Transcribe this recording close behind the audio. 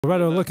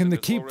Loretto looking to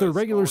keep their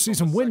regular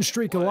season win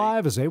streak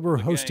alive as they were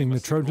hosting the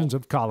Trojans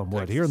of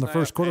Collinwood. Here in the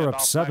first quarter, up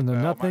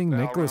 7-0.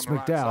 Nicholas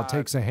McDowell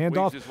takes a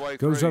handoff,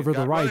 goes over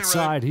the right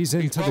side. He's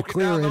into the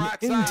clear and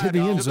into the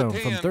end zone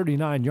from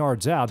 39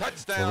 yards out.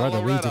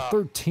 Loretto leads at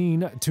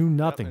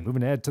 13-0.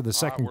 Moving ahead to the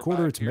second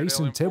quarter, it's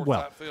Mason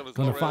Tidwell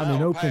going to find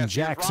an open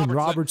Jackson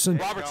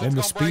Robertson, and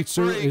the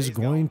speedster is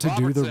going to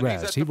do the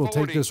rest. He will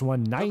take this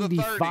one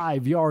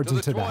 95 yards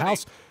into the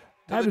house.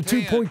 Had a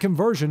two-point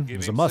conversion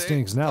as the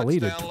Mustangs now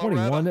lead at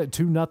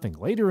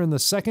 21-0. Later in the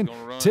second,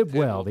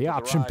 Tidwell, the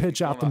option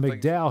pitch out to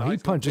McDowell. He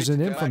punches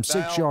it in from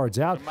 6 yards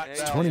out.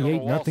 It's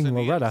 28-0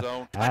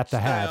 Loretto at the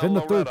half. In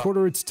the third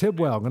quarter, it's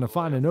Tidwell going to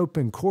find an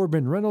open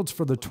Corbin Reynolds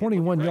for the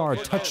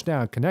 21-yard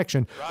touchdown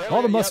connection.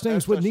 All the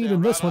Mustangs would need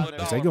in this one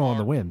as they go on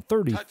to win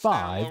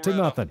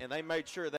 35-0.